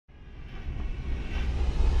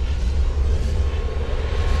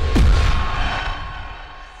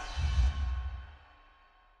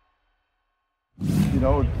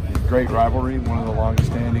know, great rivalry, one of the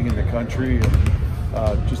longest standing in the country,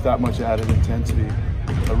 and just that much added intensity.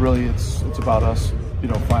 But really, it's about us, you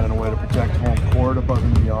know, finding a way to protect home court above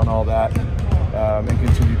and beyond all that, and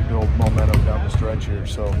continue to build momentum down the stretch here.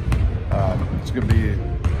 So it's going to be a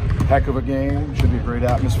heck of a game. Should be a great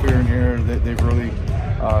atmosphere in here. They've really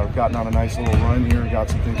gotten on a nice little run here, got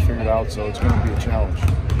some things figured out, so it's going to be a challenge.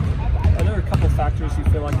 Are there a couple factors you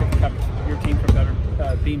feel like have kept your team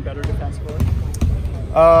from being better defensively?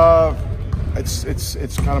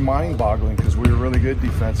 It's kind of mind-boggling because we were really good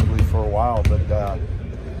defensively for a while, but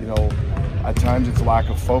you know, at times it's a lack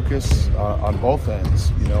of focus on both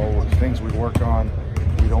ends. You know, things we work on,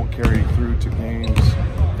 we don't carry through to games.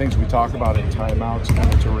 Things we talk about in timeouts,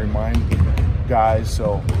 kind of to remind guys.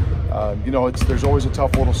 So you know, there's always a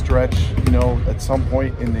tough little stretch. You know, at some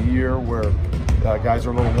point in the year where guys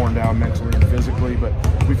are a little worn down mentally and physically, but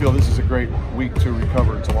we feel this is a great week to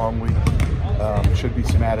recover. It's a long week. Should be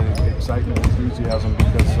some added excitement and enthusiasm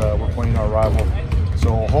because we're playing our rival.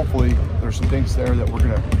 So hopefully there's some things there that we're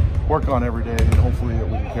going to work on every day, and hopefully that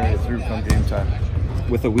we can carry it through come game time.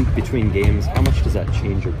 With a week between games, how much does that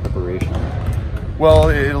change your preparation? Well,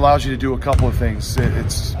 it allows you to do a couple of things.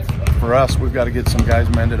 It's for us, we've got to get some guys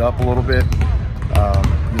mended up a little bit.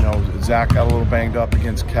 You know, Zach got a little banged up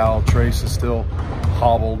against Cal. Trace is still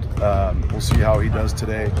hobbled. We'll see how he does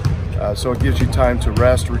today. So it gives you time to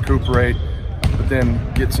rest, recuperate, but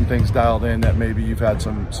then get some things dialed in that maybe you've had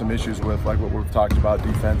some issues with, like what we've talked about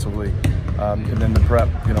defensively. And then the prep,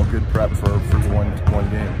 you know, good prep for the one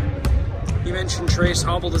game. You mentioned Trace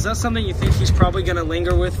hobbled. Is that something you think he's probably going to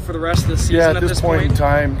linger with for the rest of the season? Yeah, at this point in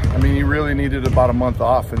time, I mean, he really needed about a month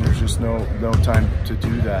off, and there's just no time to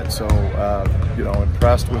do that. So, you know,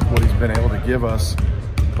 impressed with what he's been able to give us,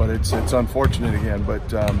 but it's unfortunate again.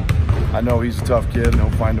 But I know he's a tough kid, and he'll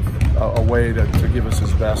find a way to give us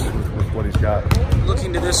his best with what he's got.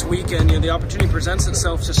 Looking to this weekend, you know, the opportunity presents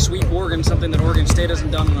itself to sweep Oregon, something that Oregon State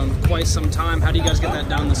hasn't done in quite some time. How do you guys get that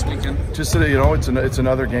done this weekend? Just you know, it's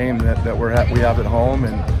another game that we have at home,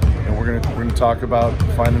 and we're gonna talk about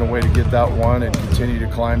finding a way to get that one and continue to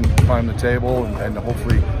climb the table and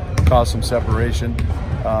hopefully cause some separation.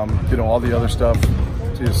 You know, all the other stuff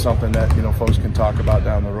is something that, you know, folks can talk about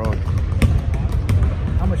down the road.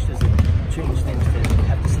 How much does it change things to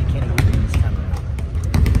have to see Kenny Woodring this time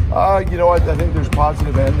around? You know, I think there's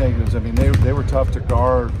positive and negatives. I mean, they were tough to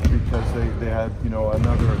guard because they had, you know,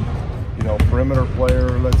 another, you know, perimeter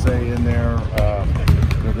player, let's say, in there.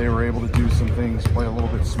 You know, they were able to do some things, play a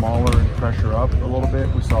little bit smaller and pressure up a little bit.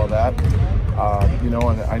 We saw that. You know,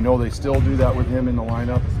 and I know they still do that with him in the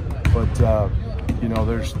lineup, but you know,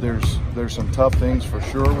 there's some tough things for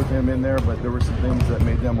sure with him in there, but there were some things that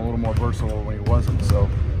made them a little more versatile when he wasn't. So,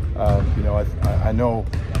 you know, I know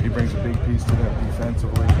he brings a big piece to them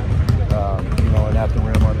defensively, you know, and at the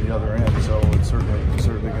rim on the other end. So it's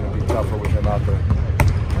certainly going to be tougher with him out there.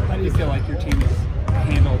 How do you feel like your team has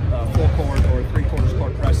handled full court or three-quarters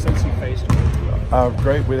court press since you faced him?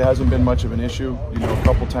 Great. It hasn't been much of an issue. You know, a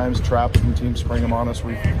couple times traps from teams spring them on us.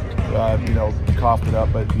 We've, you know, coughed it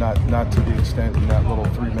up, but not to the extent in that little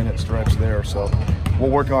 3-minute stretch there. So we'll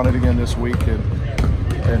work on it again this week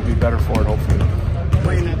and be better for it, hopefully.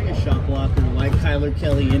 Playing having a shot blocker like Tyler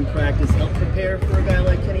Kelly in practice help prepare for a guy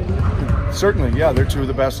like Kenny Woodring? Certainly, yeah. They're two of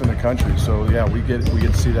the best in the country. So yeah, we get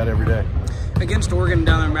to see that every day. Against Oregon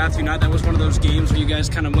down in Matthew Night, that was one of those games where you guys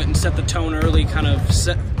kind of went and set the tone early, kind of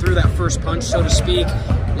set through that first punch, so to speak.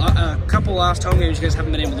 A couple last home games, you guys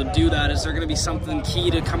haven't been able to do that. Is there going to be something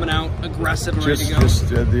key to coming out aggressive and ready to go? Just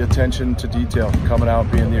the attention to detail, coming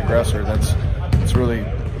out, being the aggressor. It's really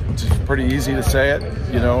just pretty easy to say it,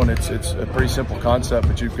 you know, and it's a pretty simple concept,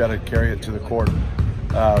 but you've got to carry it to the court.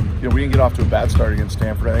 You know, we didn't get off to a bad start against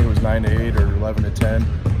Stanford. I think it was 9-8 or 11-10,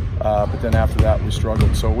 but then after that we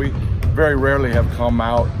struggled. So we very rarely have come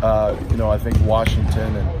out, you know, I think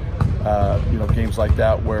Washington and, you know, games like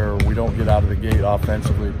that where we don't get out of the gate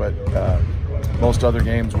offensively, but most other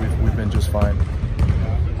games we've been just fine.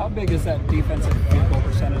 How big is that defensive field goal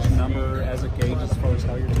percentage number as a gauge as far as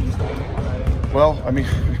how your team's doing? Well, I mean,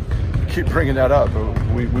 keep bringing that up.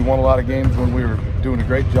 We won a lot of games when we were doing a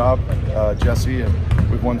great job, Jesse, and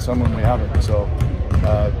we've won some when we haven't. So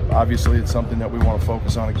obviously it's something that we want to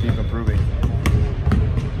focus on and keep improving.